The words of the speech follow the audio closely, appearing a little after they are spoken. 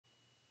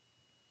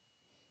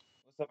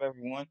up,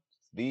 everyone?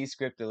 The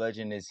Scripted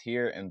Legend is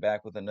here and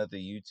back with another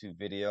YouTube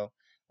video.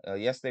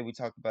 Yesterday we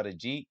talked about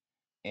Ajit,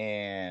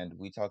 and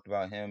we talked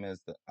about him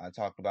I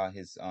talked about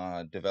his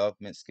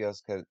development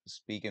skills. Because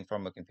speaking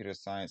from a computer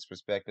science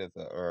perspective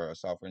or a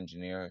software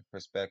engineer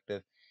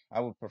perspective,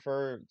 I would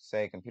prefer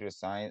say computer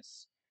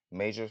science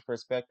major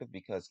perspective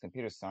because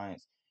computer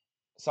science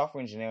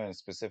software engineering is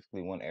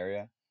specifically one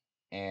area,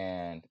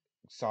 and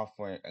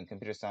software and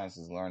computer science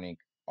is learning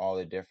all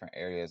the different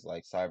areas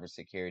like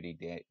cybersecurity,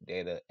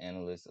 data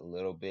analyst a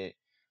little bit,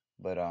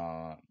 but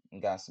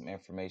got some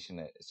information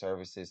that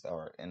services,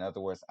 or in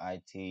other words,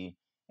 IT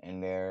in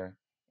there,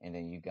 and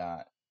then you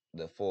got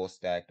the full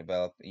stack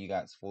develop. You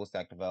got full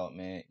stack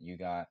development. You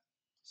got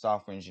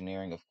software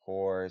engineering, of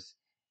course,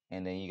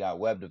 and then you got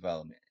web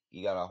development.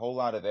 You got a whole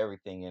lot of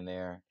everything in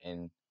there,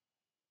 and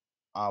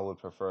I would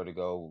prefer to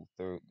go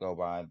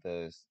by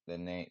the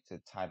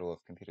title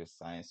of computer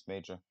science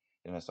major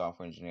than a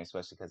software engineer,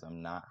 especially because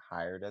I'm not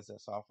hired as a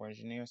software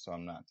engineer, so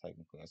I'm not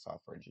technically a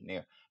software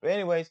engineer. But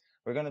anyways,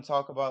 we're gonna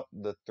talk about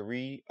the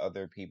three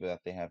other people that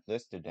they have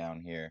listed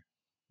down here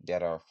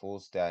that are full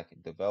stack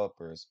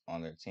developers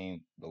on their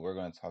team. But we're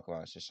gonna talk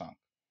about Shashank.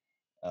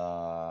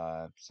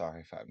 Sorry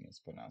if I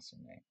mispronounced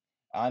your name.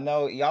 I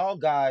know y'all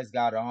guys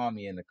got on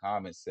me in the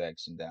comment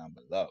section down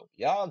below.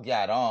 Y'all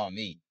got on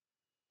me.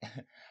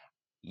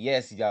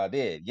 Yes, y'all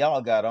did.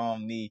 Y'all got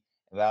on me,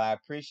 but I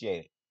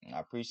appreciate it. I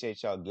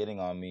appreciate y'all getting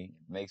on me.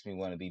 It makes me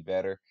want to be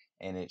better,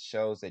 and it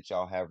shows that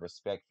y'all have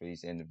respect for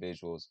these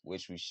individuals,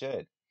 which we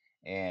should.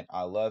 And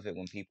I love it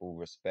when people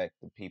respect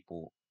the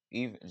people,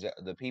 even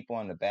the people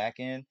on the back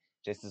end,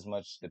 just as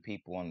much the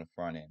people on the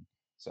front end.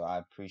 So I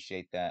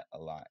appreciate that a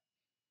lot.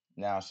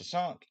 Now,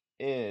 Shashank.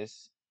 Okay,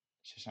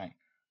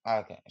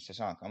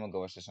 Shashank. I'm gonna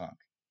go with Shashank.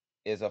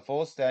 Is a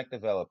full stack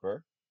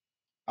developer.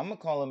 I'm gonna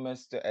call him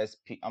Mr.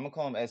 SP. I'm gonna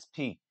call him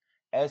SP.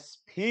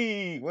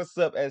 SP. What's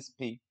up,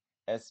 SP?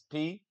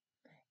 SP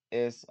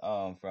is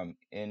from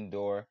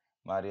Indore,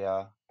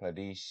 Madhya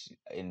Pradesh,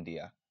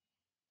 India,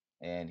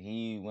 and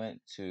he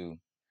went to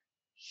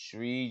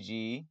Sri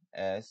G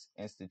S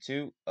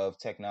Institute of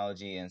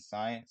Technology and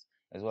Science,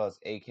 as well as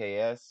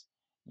AKS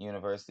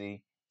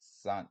University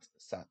Sant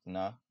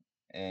Satna,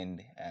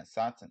 and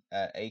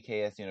at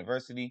AKS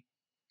University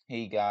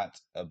he got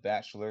a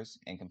bachelor's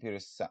in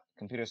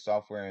computer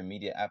software and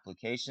media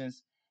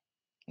applications.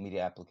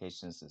 Media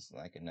applications is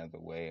like another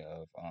way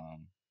of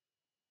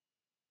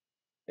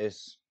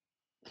it's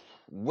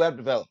web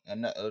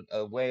development,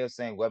 a way of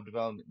saying web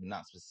development,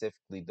 not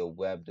specifically the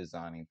web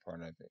designing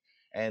part of it.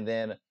 And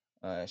then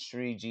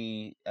Sri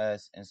G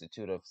S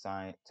Institute of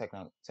Science,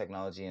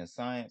 Technology and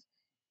Science.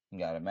 He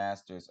got a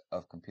master's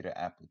of computer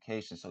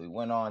application. So he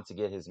went on to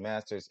get his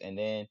master's, and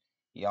then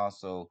he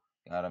also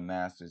got a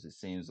master's, it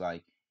seems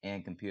like,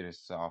 in computer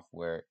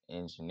software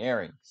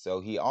engineering.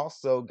 So he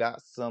also got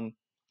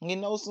he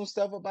knows some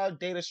stuff about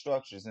data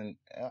structures and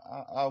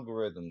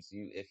algorithms.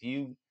 If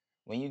you,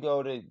 when you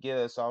go to get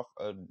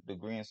a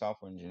degree in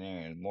software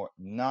engineering, more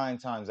 9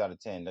 times out of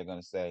 10, they're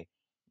gonna say,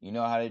 you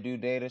know how to do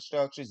data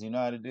structures, you know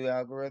how to do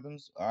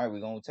algorithms. All right,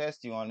 we're gonna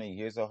test you on it.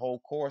 Here's a whole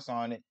course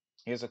on it.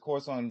 Here's a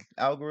course on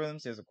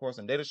algorithms. Here's a course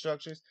on data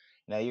structures.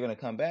 Now you're going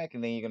to come back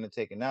and then you're going to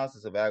take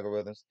analysis of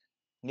algorithms.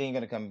 Then you're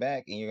going to come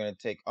back and you're going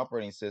to take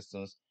operating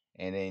systems.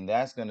 And then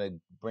that's going to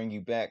bring you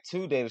back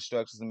to data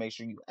structures and make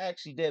sure you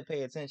actually did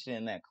pay attention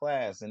in that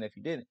class. And if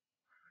you didn't,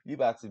 you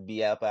about to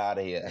be up out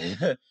of here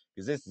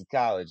because this is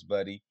college,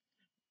 buddy.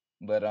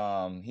 But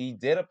he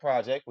did a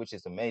project, which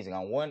is amazing. I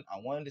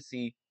wanted to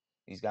see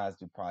these guys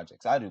do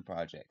projects. I do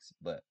projects,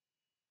 but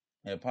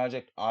in a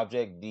project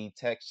object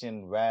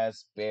detection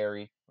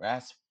raspberry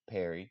pi.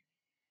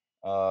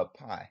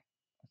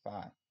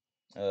 Pi.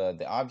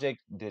 The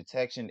object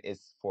detection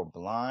is for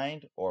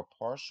blind or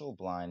partial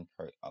blind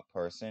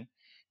person.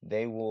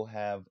 They will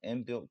have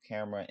inbuilt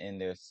camera in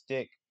their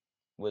stick,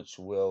 which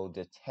will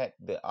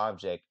detect the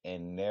object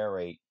and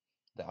narrate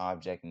the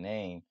object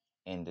name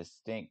and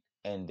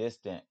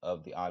distant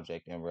of the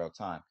object in real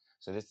time.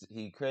 So this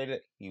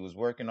he was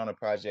working on a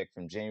project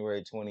from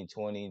January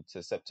 2020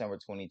 to September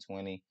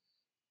 2020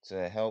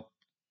 to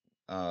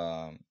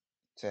um,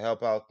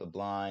 help out the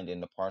blind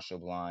and the partial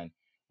blind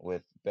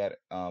with better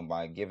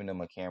by giving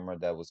them a camera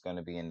that was going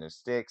to be in their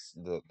sticks,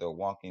 their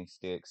walking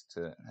sticks,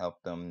 to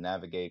help them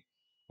navigate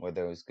where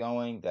they was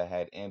going. That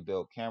had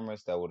inbuilt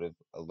cameras that would have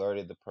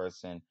alerted the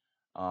person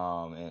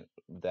and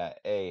that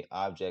a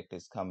object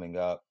is coming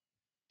up,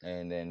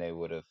 and then they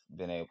would have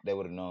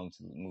known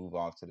to move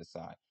off to the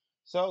side.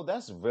 So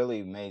that's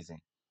really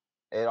amazing.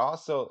 It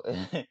also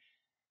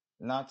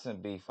not to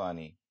be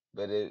funny,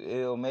 but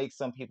it'll make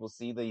some people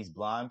see these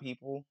blind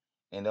people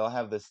and they'll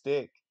have the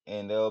stick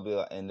and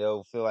and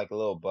they'll feel like a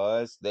little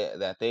buzz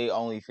that they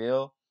only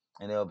feel,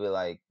 and they'll be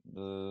like,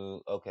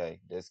 "Boo, okay,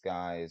 there's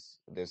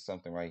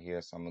something right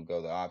here, so I'm gonna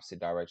go the opposite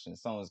direction."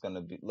 Someone's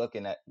gonna be look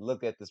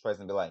at this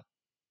person and be like,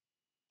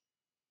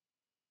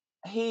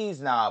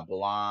 he's not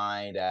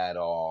blind at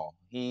all.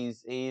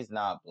 He's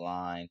not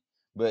blind.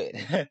 But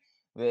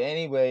but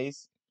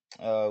anyways,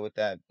 with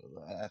that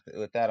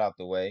out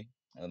the way,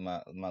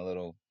 my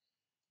little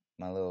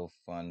my little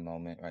fun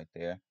moment right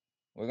there.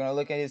 We're gonna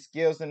look at his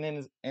skills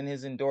and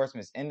his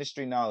endorsements,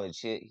 industry knowledge.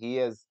 He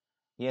has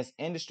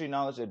industry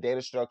knowledge of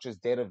data structures,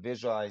 data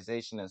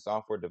visualization, and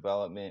software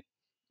development,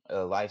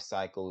 life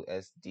cycle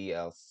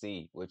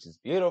SDLC, which is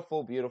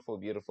beautiful, beautiful,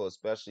 beautiful.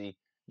 Especially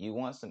you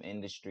want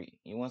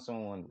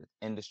someone with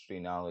industry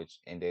knowledge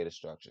and data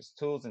structures,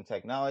 tools and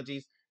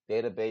technologies,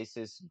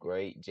 databases,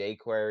 great.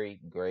 jQuery,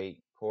 great.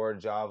 Core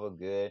Java,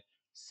 good.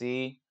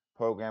 C,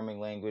 programming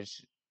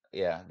language,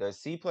 yeah. There's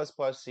C plus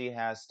plus, C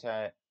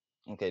hashtag.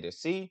 Okay, there's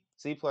C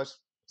plus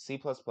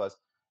plus,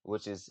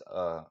 which is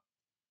a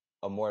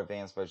more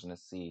advanced version of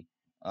C.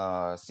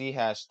 C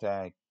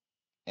hashtag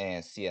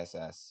and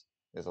CSS.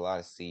 There's a lot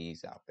of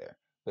C's out there.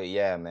 But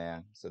yeah,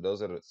 man. So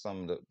those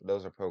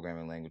are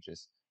programming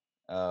languages.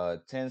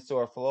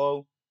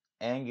 TensorFlow,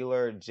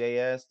 Angular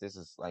JS. This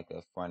is like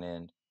a front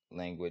end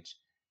language.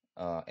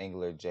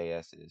 Angular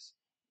JS is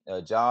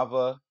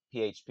Java,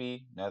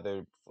 PHP,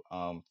 another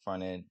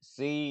front end.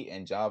 C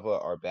and Java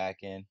are back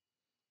end.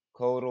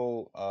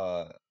 Codal,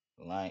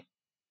 line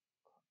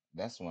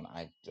that's one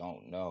I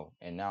don't know,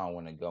 and now I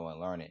want to go and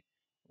learn it.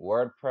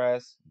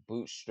 WordPress,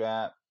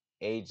 Bootstrap,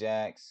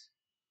 Ajax,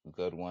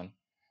 good one,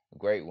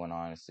 great one.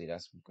 Honestly,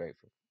 that's great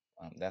for.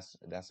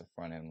 That's a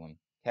front end one.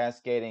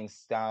 Cascading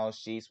style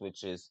sheets,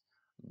 which is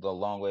the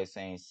long way of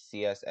saying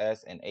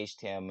CSS, and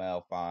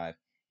HTML5.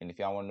 And if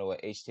y'all want to know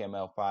what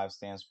HTML5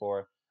 stands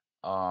for,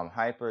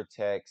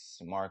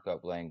 Hypertext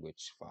Markup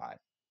Language 5.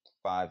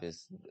 5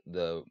 is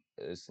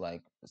it's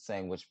like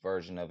saying which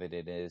version of it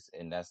is,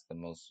 and that's the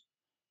most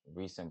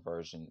recent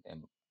version,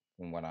 and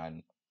from what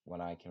I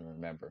can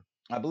remember.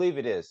 I believe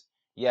it is.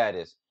 Yeah, it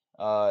is.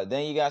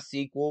 Then you got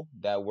SQL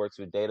that works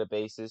with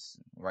databases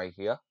right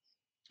here,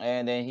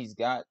 and then he's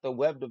got the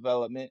web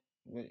development.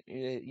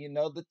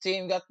 The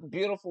team got the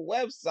beautiful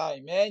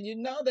website, man.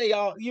 They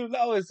all.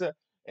 It's a.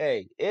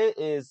 Hey, it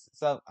is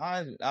some.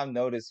 I've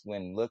noticed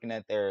when looking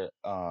at their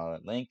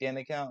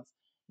LinkedIn accounts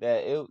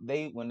that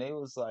they when they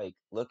was like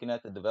looking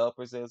at the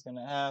developers they was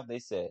gonna have, they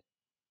said,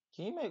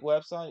 "Can you make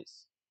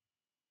websites?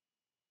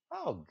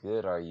 How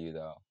good are you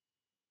though?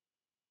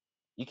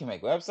 You can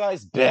make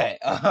websites? Bet."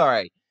 All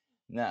right.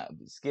 Now,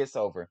 skits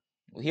over.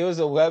 He was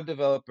a web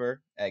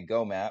developer at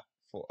GoMap.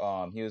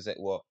 He was a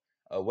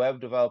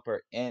web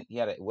developer, and he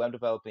had a web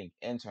developing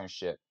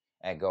internship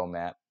at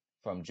GoMap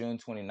from June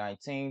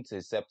 2019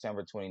 to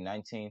September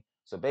 2019.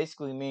 So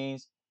basically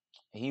means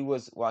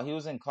while he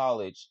was in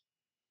college,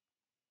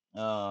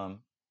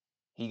 um,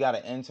 he got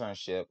an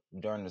internship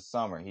during the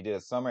summer. He did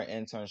a summer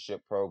internship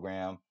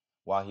program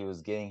while he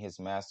was getting his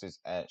master's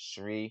at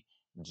Sri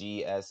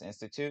GS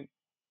Institute,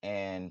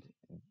 and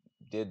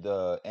did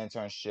the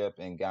internship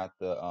and got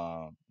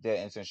the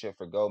internship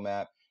for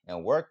GoMap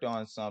and worked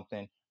on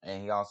something,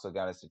 and he also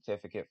got a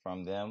certificate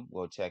from them.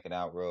 We'll check it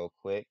out real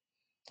quick.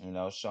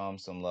 Show him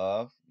some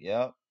love.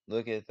 Yep,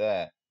 look at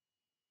that.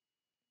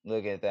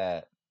 Look at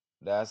that.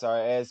 That's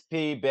our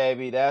SP,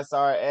 baby. That's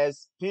our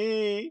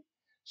SP.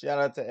 Shout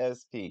out to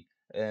SP.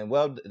 And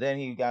then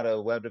he got a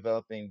web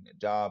developing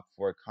job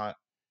for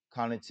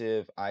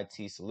Cognitive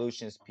IT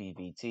Solutions,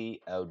 PVT,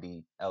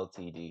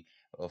 LTD.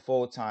 A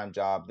full-time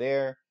job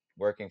there,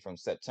 working from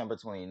September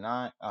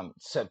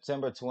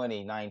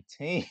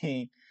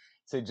 2019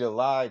 to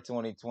July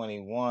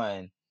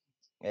 2021,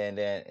 and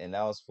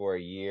that was for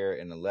a year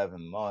and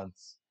 11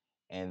 months.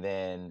 And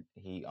then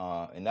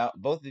and now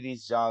both of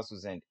these jobs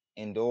was in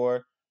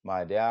Indore,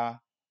 Madhya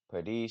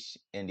Pradesh,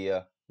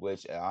 India,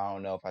 which I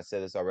don't know if I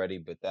said this already,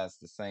 but that's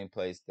the same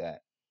place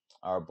that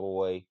our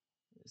boy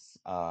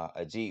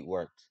Ajit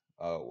worked.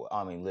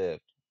 I mean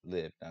lived.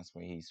 That's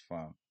where he's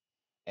from.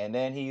 And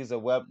then he's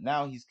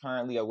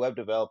currently a web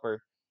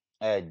developer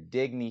at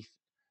Dig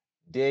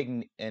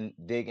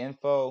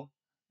Info.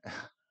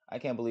 I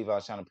can't believe I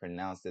was trying to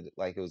pronounce it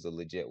like it was a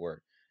legit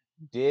word.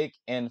 Dig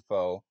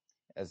Info,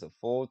 as a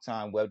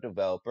full-time web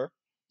developer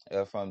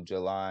from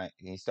July.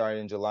 He started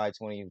in July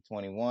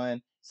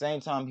 2021.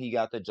 Same time he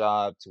got the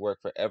job to work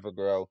for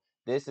EverGrow.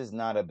 This is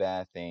not a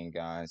bad thing,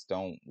 guys.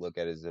 Don't look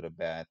at it as a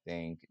bad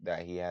thing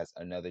that he has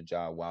another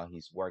job while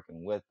he's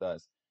working with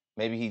us.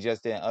 Maybe he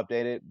just didn't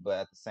update it, but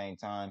at the same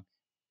time,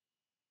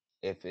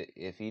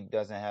 if he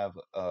doesn't have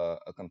a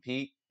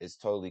compete, it's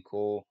totally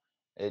cool.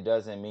 It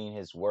doesn't mean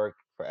his work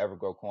for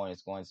EverGrowCoin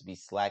is going to be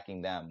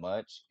slacking that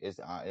much. It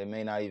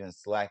may not even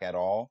slack at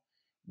all,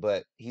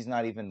 but he's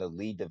not even the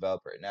lead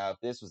developer. Now, if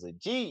this was a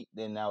G,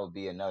 then that would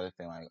be another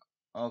thing. Like,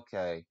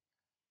 okay,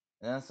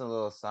 that's a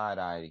little side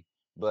eye,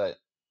 but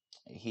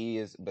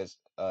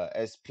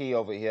SP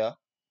over here.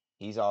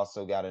 He's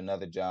also got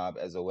another job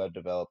as a web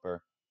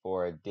developer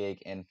for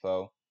Dig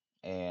Info,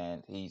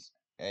 and he's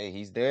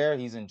there.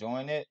 He's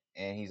enjoying it,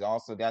 and he's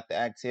also got the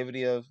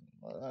activity of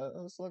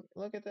let's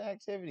look at the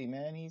activity,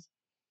 man. He's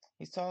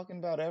talking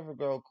about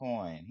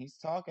EverGrowCoin. He's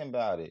talking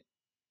about it.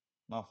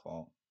 My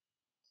fault.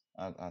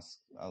 I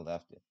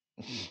left it.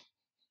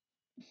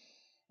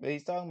 But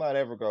he's talking about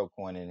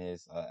EverGrowCoin in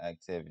his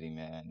activity,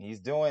 man. He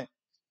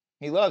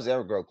loves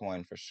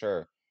EverGrowCoin for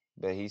sure,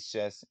 but he's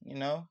just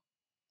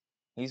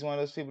He's one of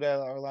those people that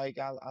are like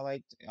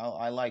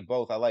I like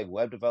both. I like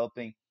web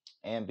developing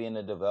and being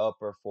a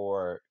developer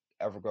for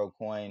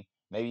EverGrowCoin.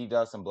 Maybe he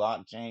does some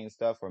blockchain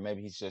stuff, or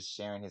maybe he's just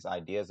sharing his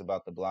ideas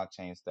about the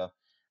blockchain stuff.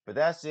 But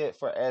that's it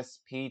for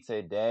SP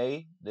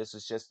today. This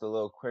is just a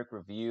little quick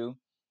review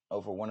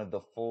over one of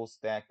the full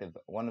stack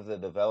one of the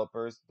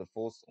developers,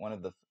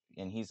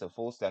 and he's a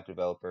full stack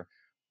developer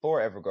for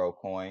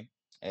EverGrowCoin.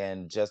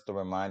 And just a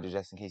reminder,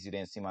 just in case you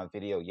didn't see my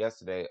video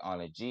yesterday on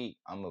a Jeep,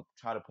 I'm going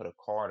to try to put a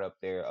card up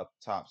there up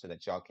top so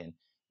that y'all can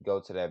go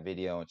to that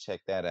video and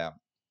check that out.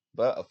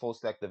 But a full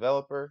stack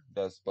developer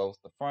does both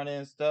the front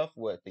end stuff,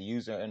 what the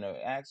user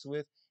interacts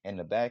with, and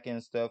the back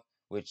end stuff,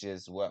 which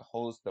is what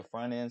holds the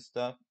front end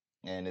stuff.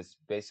 And it's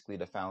basically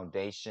the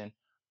foundation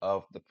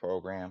of the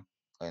program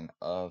and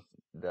of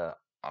the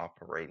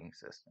operating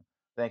system.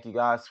 Thank you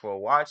guys for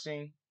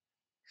watching.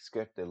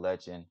 Scripted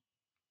Legend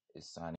is signing.